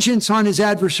vengeance on his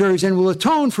adversaries and will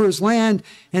atone for his land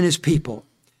and his people.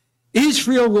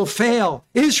 Israel will fail.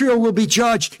 Israel will be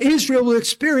judged. Israel will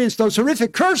experience those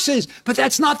horrific curses, but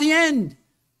that's not the end.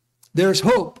 There's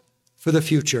hope for the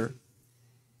future.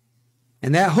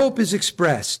 And that hope is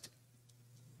expressed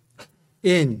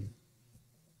in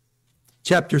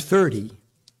chapter 30,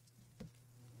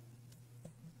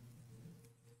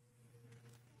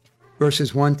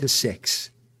 verses 1 to 6.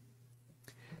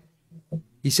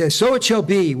 He says, so it shall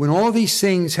be when all these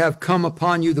things have come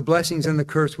upon you, the blessings and the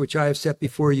curse which I have set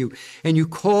before you, and you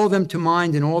call them to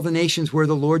mind in all the nations where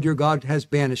the Lord your God has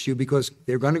banished you, because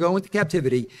they're going to go into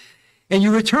captivity, and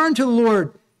you return to the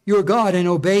Lord your God and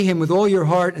obey him with all your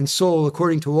heart and soul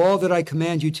according to all that I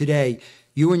command you today,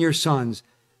 you and your sons,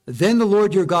 then the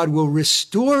Lord your God will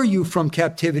restore you from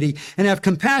captivity and have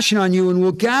compassion on you and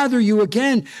will gather you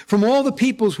again from all the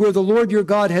peoples where the Lord your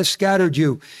God has scattered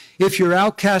you. If your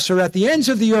outcasts are at the ends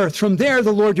of the earth, from there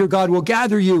the Lord your God will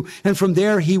gather you, and from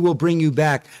there he will bring you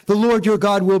back. The Lord your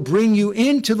God will bring you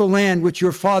into the land which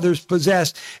your fathers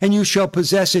possessed, and you shall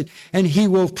possess it, and he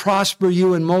will prosper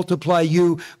you and multiply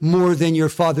you more than your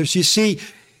fathers. You see,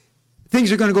 things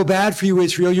are going to go bad for you,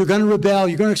 Israel. You're going to rebel.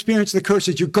 You're going to experience the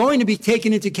curses. You're going to be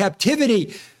taken into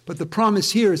captivity. But the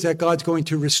promise here is that God's going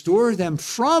to restore them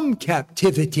from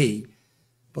captivity.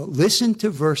 But listen to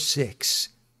verse 6.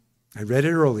 I read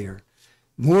it earlier.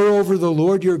 Moreover, the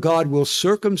Lord your God will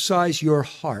circumcise your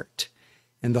heart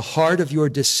and the heart of your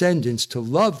descendants to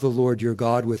love the Lord your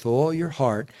God with all your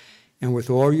heart and with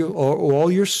all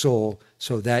your soul,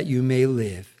 so that you may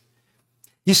live.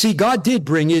 You see, God did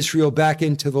bring Israel back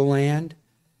into the land,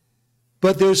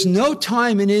 but there's no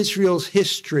time in Israel's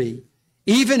history,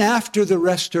 even after the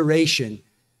restoration,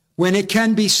 when it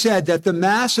can be said that the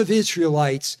mass of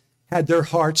Israelites had their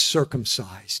hearts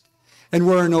circumcised and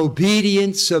were an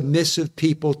obedient, submissive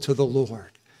people to the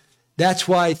Lord. That's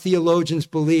why theologians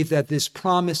believe that this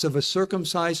promise of a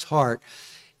circumcised heart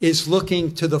is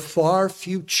looking to the far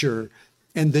future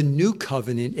and the new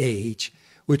covenant age,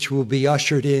 which will be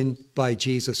ushered in by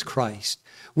Jesus Christ.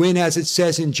 When, as it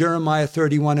says in Jeremiah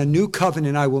 31, a new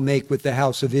covenant I will make with the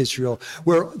house of Israel,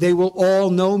 where they will all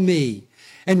know me,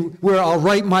 and where I'll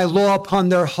write my law upon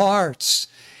their hearts,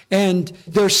 and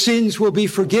their sins will be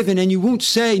forgiven. And you won't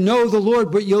say, know the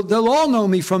Lord, but they'll all know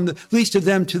me, from the least of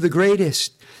them to the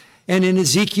greatest. And in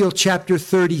Ezekiel chapter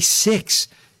 36,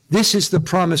 this is the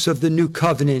promise of the new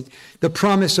covenant, the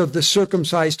promise of the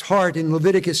circumcised heart in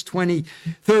Leviticus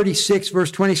 36, verse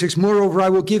 26. Moreover, I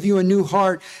will give you a new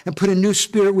heart and put a new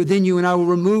spirit within you, and I will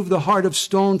remove the heart of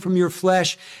stone from your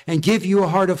flesh and give you a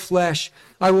heart of flesh.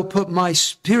 I will put my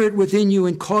spirit within you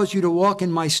and cause you to walk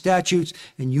in my statutes,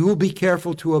 and you will be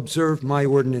careful to observe my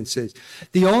ordinances.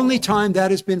 The only time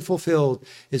that has been fulfilled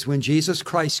is when Jesus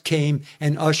Christ came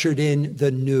and ushered in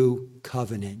the new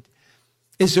covenant.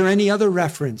 Is there any other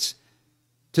reference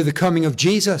to the coming of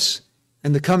Jesus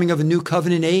and the coming of a new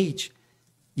covenant age?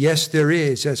 Yes, there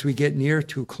is, as we get near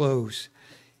to close.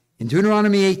 In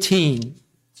Deuteronomy 18,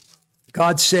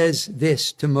 God says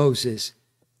this to Moses.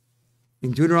 In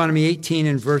Deuteronomy 18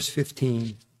 and verse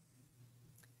 15,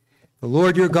 the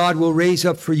Lord your God will raise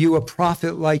up for you a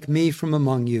prophet like me from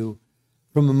among you,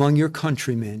 from among your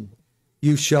countrymen.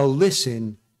 You shall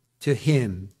listen to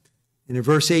him. And in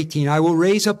verse 18, I will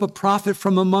raise up a prophet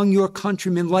from among your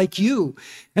countrymen like you,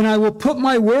 and I will put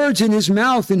my words in his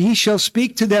mouth, and he shall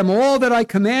speak to them all that I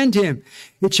command him.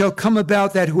 It shall come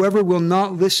about that whoever will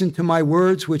not listen to my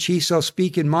words, which he shall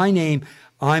speak in my name,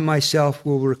 I myself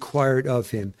will require it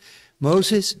of him.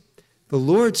 Moses, the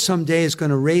Lord someday is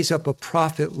going to raise up a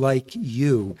prophet like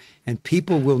you, and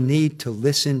people will need to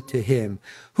listen to him.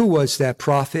 Who was that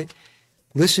prophet?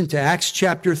 Listen to Acts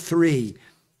chapter 3.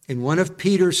 In one of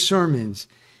Peter's sermons,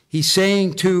 he's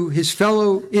saying to his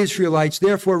fellow Israelites,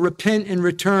 therefore repent and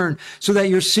return so that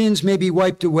your sins may be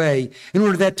wiped away, in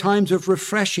order that times of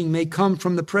refreshing may come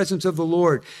from the presence of the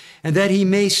Lord, and that he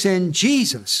may send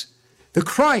Jesus, the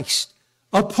Christ,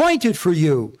 appointed for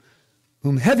you,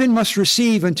 whom heaven must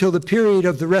receive until the period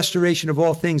of the restoration of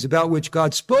all things, about which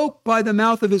God spoke by the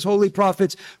mouth of his holy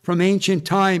prophets from ancient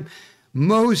time.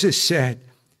 Moses said,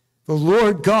 the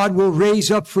Lord God will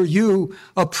raise up for you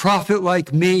a prophet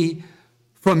like me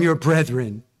from your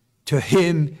brethren. To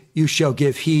him you shall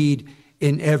give heed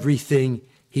in everything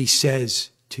he says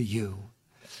to you.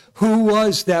 Who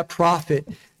was that prophet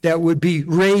that would be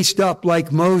raised up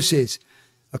like Moses?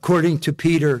 According to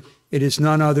Peter, it is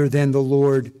none other than the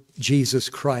Lord Jesus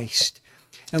Christ.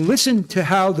 And listen to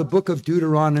how the book of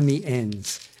Deuteronomy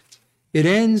ends. It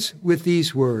ends with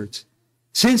these words.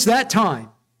 Since that time,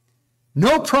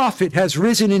 no prophet has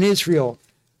risen in Israel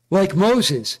like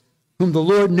Moses, whom the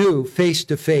Lord knew face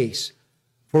to face.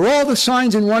 For all the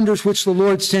signs and wonders which the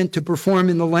Lord sent to perform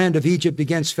in the land of Egypt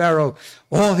against Pharaoh,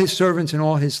 all his servants and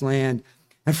all his land,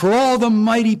 and for all the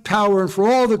mighty power and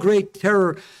for all the great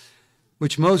terror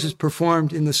which Moses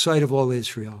performed in the sight of all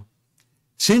Israel.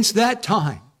 Since that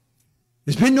time,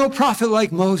 there's been no prophet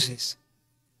like Moses.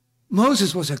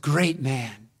 Moses was a great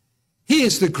man. He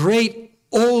is the great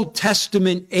Old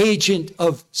Testament agent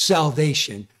of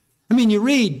salvation. I mean, you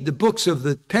read the books of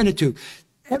the Pentateuch.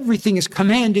 Everything is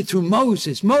commanded through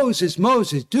Moses. Moses,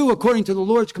 Moses. Do according to the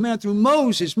Lord's command through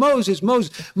Moses, Moses,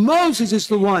 Moses. Moses is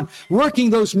the one working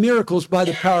those miracles by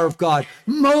the power of God.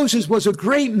 Moses was a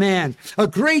great man, a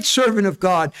great servant of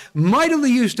God,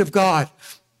 mightily used of God.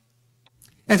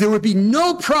 And there would be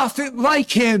no prophet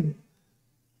like him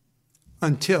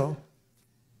until,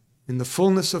 in the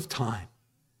fullness of time,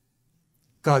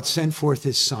 God sent forth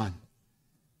his son,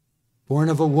 born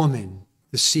of a woman,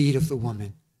 the seed of the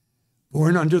woman,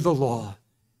 born under the law,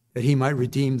 that he might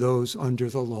redeem those under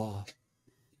the law.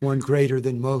 One greater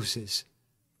than Moses,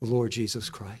 the Lord Jesus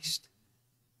Christ.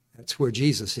 That's where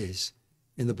Jesus is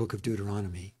in the book of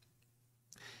Deuteronomy.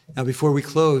 Now, before we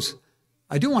close,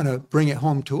 I do want to bring it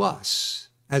home to us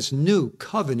as new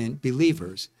covenant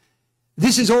believers.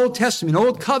 This is Old Testament,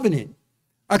 Old Covenant,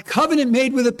 a covenant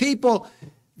made with a people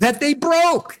that they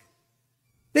broke.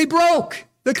 They broke.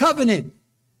 the covenant.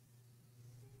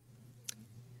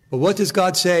 But what does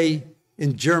God say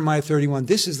in Jeremiah 31?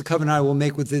 This is the covenant I will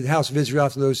make with the house of Israel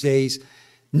after those days,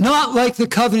 not like the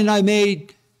covenant I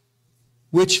made,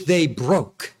 which they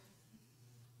broke.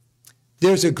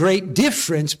 There's a great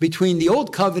difference between the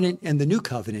old covenant and the new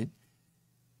covenant.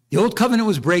 The old covenant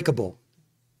was breakable.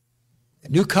 The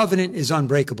new covenant is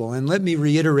unbreakable. And let me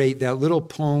reiterate that little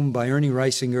poem by Ernie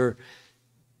Reisinger.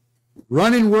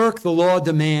 Run and work the law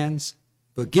demands,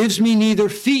 but gives me neither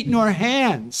feet nor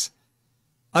hands.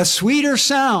 A sweeter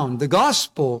sound the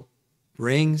gospel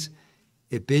brings.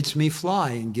 It bids me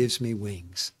fly and gives me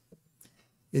wings.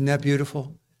 Isn't that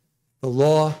beautiful? The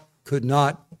law could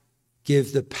not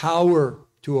give the power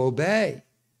to obey.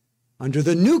 Under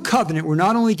the new covenant, we're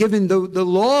not only given the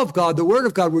law of God, the word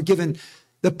of God, we're given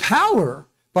the power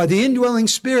by the indwelling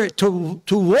Spirit to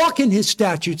walk in his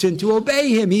statutes and to obey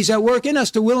him. He's at work in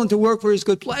us to will and to work for his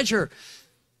good pleasure.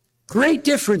 Great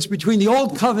difference between the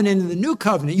old covenant and the new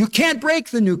covenant. You can't break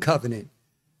the new covenant.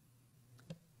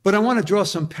 But I want to draw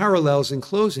some parallels in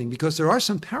closing, because there are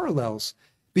some parallels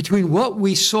between what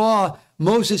we saw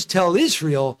Moses tell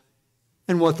Israel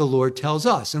and what the Lord tells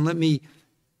us. And let me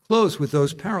close with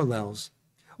those parallels.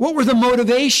 What were the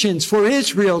motivations for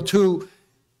Israel to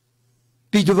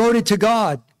be devoted to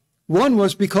God? One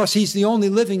was because he's the only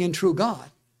living and true God.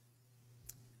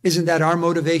 Isn't that our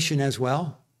motivation as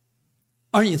well?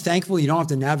 Aren't you thankful you don't have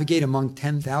to navigate among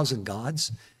 10,000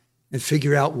 gods and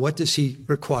figure out what does he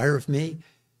require of me?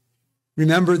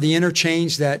 Remember the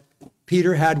interchange that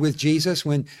Peter had with Jesus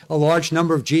when a large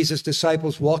number of Jesus'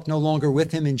 disciples walked no longer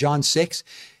with him in John 6.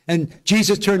 And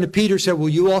Jesus turned to Peter and said, will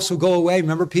you also go away?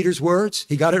 Remember Peter's words?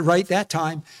 He got it right that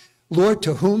time. Lord,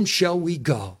 to whom shall we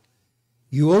go?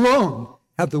 You alone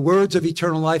have the words of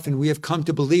eternal life, and we have come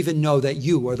to believe and know that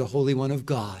you are the Holy One of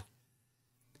God.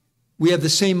 We have the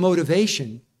same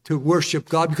motivation to worship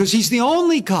God because he's the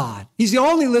only God. He's the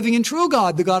only living and true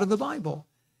God, the God of the Bible.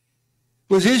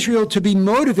 Was Israel to be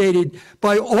motivated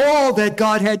by all that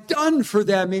God had done for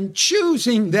them in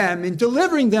choosing them, in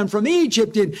delivering them from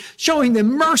Egypt, in showing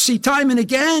them mercy time and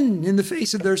again in the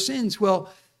face of their sins?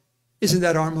 Well, isn't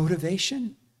that our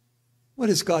motivation? What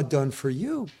has God done for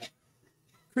you?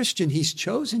 Christian, he's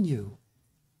chosen you.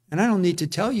 And I don't need to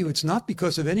tell you, it's not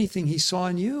because of anything he saw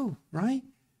in you, right?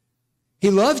 He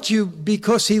loved you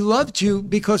because he loved you,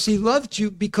 because he loved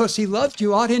you, because he loved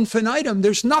you ad infinitum.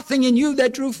 There's nothing in you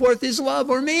that drew forth his love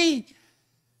or me.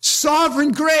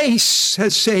 Sovereign grace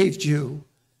has saved you.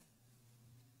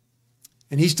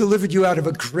 And he's delivered you out of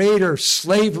a greater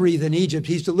slavery than Egypt.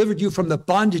 He's delivered you from the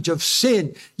bondage of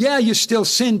sin. Yeah, you still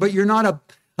sin, but you're not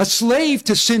a slave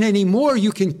to sin anymore.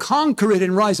 You can conquer it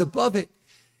and rise above it.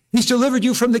 He's delivered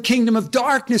you from the kingdom of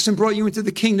darkness and brought you into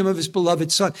the kingdom of his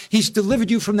beloved Son. He's delivered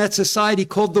you from that society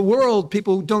called the world,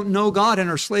 people who don't know God and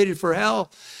are slated for hell.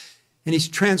 And he's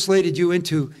translated you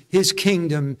into his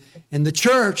kingdom and the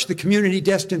church, the community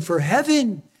destined for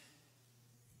heaven.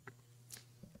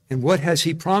 And what has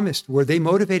he promised? Were they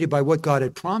motivated by what God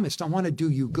had promised? I want to do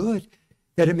you good,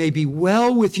 that it may be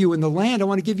well with you in the land. I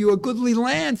want to give you a goodly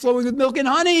land flowing with milk and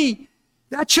honey.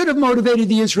 That should have motivated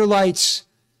the Israelites.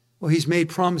 Well, he's made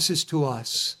promises to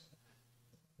us,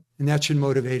 and that should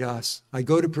motivate us. I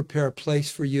go to prepare a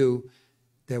place for you,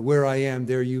 that where I am,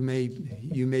 there you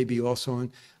may be also.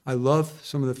 And I love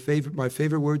some of my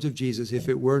favorite words of Jesus. If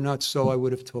it were not so, I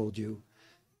would have told you.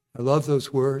 I love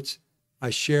those words.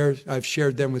 I've shared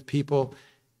them with people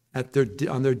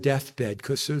on their deathbed,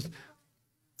 because there's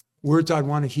words I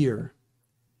want to hear.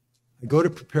 I go to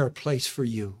prepare a place for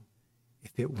you.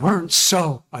 If it weren't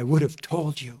so, I would have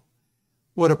told you.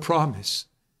 What a promise.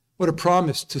 What a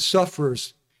promise to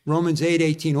sufferers. Romans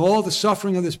 8:18, all the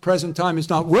suffering of this present time is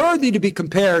not worthy to be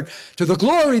compared to the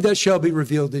glory that shall be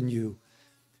revealed in you.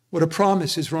 What a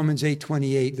promise is Romans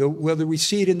 8:28, whether we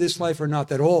see it in this life or not,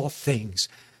 that all things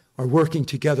are working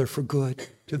together for good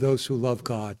to those who love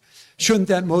God. Shouldn't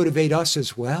that motivate us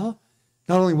as well?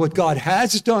 Not only what God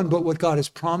has done, but what God has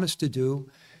promised to do.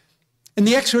 And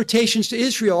the exhortations to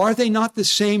Israel, are they not the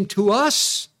same to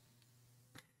us?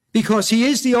 Because he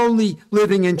is the only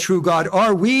living and true God.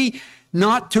 Are we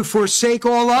not to forsake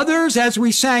all others, as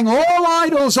we sang, all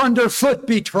idols underfoot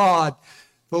be trod?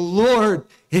 The Lord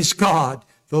is God.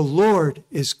 The Lord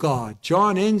is God.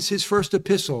 John ends his first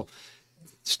epistle.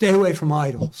 Stay away from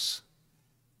idols.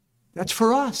 That's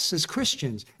for us as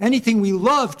Christians. Anything we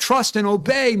love, trust, and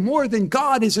obey more than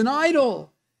God is an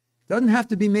idol. It doesn't have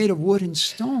to be made of wood and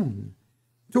stone.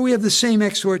 So we have the same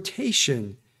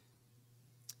exhortation.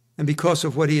 And because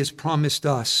of what he has promised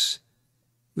us,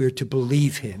 we are to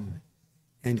believe him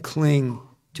and cling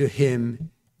to him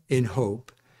in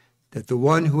hope. that the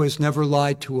one who has never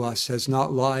lied to us has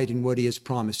not lied in what he has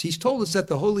promised. He's told us that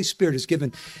the Holy Spirit is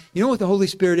given. You know what the Holy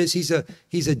Spirit is?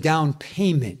 He's a down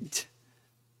payment.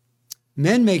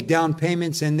 Men make down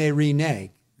payments and they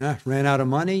renege. Ran out of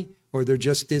money, or they're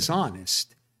just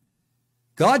dishonest.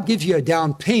 God gives you a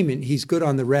down payment. He's good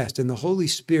on the rest. And the Holy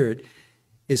Spirit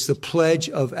is the pledge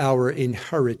of our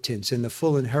inheritance. And the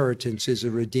full inheritance is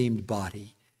a redeemed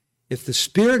body. If the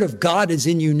Spirit of God is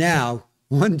in you now,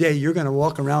 one day you're going to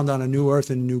walk around on a new earth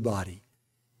and a new body.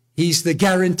 He's the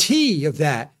guarantee of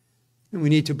that. And we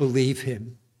need to believe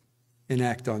him and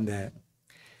act on that.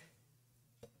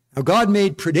 Now, God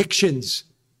made predictions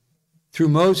through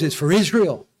Moses for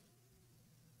Israel.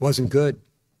 Wasn't good.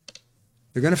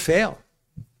 They're going to fail.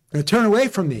 They're going to turn away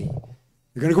from me.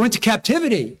 They're going to go into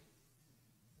captivity.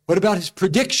 What about his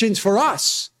predictions for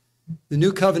us? The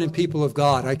new covenant people of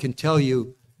God, I can tell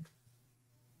you,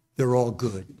 they're all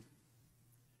good.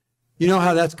 You know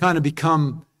how that's kind of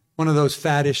become one of those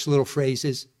faddish little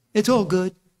phrases? It's all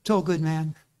good. It's all good,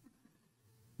 man.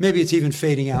 Maybe it's even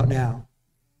fading out now.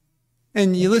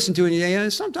 And you listen to it and you say, yeah,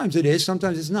 sometimes it is,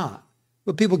 sometimes it's not.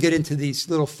 But people get into these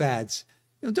little fads.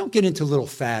 Don't get into little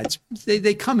fads.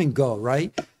 They come and go,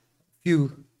 right? A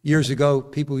few years ago,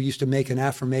 people used to make an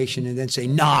affirmation and then say,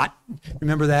 not.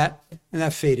 Remember that? And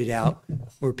that faded out.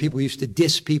 Or people used to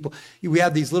diss people. We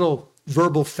have these little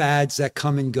verbal fads that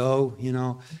come and go, you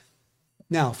know.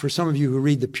 Now, for some of you who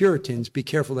read the Puritans, be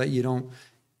careful that you don't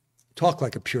talk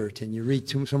like a Puritan. You read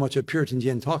so much of Puritans,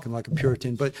 you end talking like a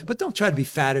Puritan. But don't try to be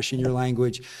faddish in your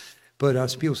language. But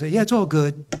some people say, yeah, it's all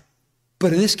good.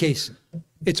 But in this case,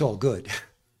 it's all good.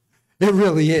 It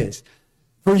really is.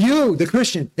 For you, the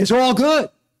Christian, it's all good.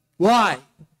 Why?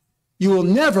 You will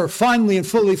never finally and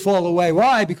fully fall away.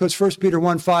 Why? Because 1 Peter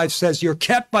 1:5 says you're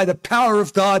kept by the power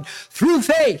of God through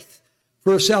faith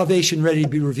for a salvation ready to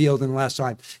be revealed in the last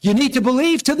time. You need to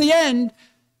believe to the end,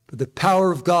 but the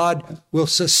power of God will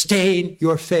sustain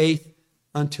your faith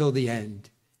until the end.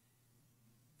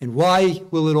 And why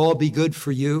will it all be good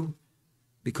for you?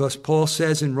 Because Paul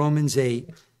says in Romans 8,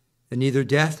 that neither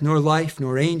death, nor life,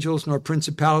 nor angels, nor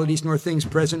principalities, nor things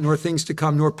present, nor things to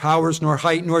come, nor powers, nor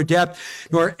height, nor depth,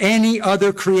 nor any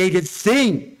other created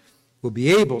thing will be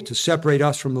able to separate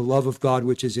us from the love of God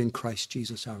which is in Christ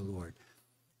Jesus our Lord.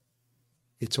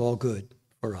 It's all good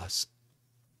for us.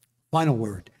 Final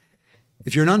word.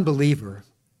 If you're an unbeliever,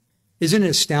 isn't it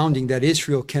astounding that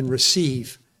Israel can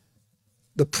receive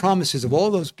the promises of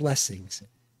all those blessings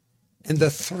and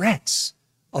the threats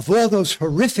of all those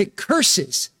horrific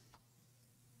curses,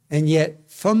 and yet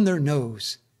thumb their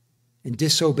nose and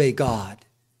disobey God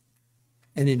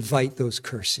and invite those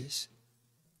curses?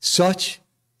 Such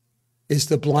is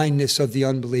the blindness of the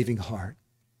unbelieving heart.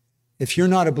 If you're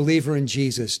not a believer in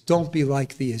Jesus, don't be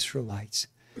like the Israelites.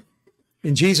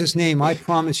 In Jesus' name, I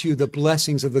promise you the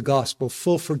blessings of the gospel,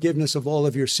 full forgiveness of all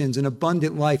of your sins, an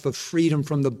abundant life of freedom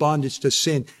from the bondage to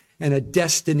sin, and a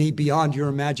destiny beyond your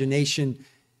imagination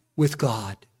with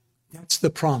God. That's the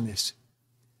promise.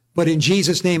 But in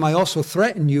Jesus' name, I also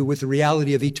threaten you with the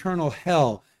reality of eternal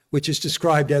hell, which is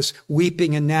described as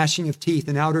weeping and gnashing of teeth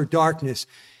and outer darkness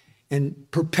and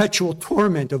perpetual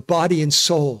torment of body and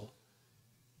soul.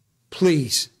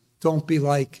 Please don't be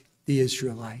like the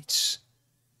Israelites.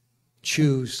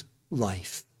 Choose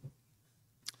life.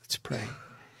 Let's pray.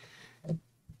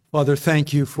 Father,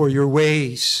 thank you for your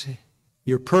ways,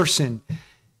 your person,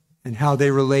 and how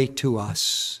they relate to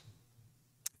us.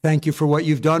 Thank you for what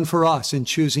you've done for us in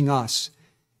choosing us,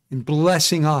 in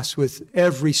blessing us with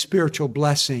every spiritual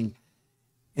blessing,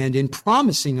 and in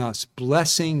promising us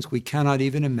blessings we cannot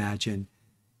even imagine.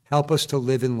 Help us to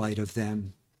live in light of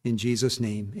them. In Jesus'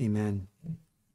 name, amen.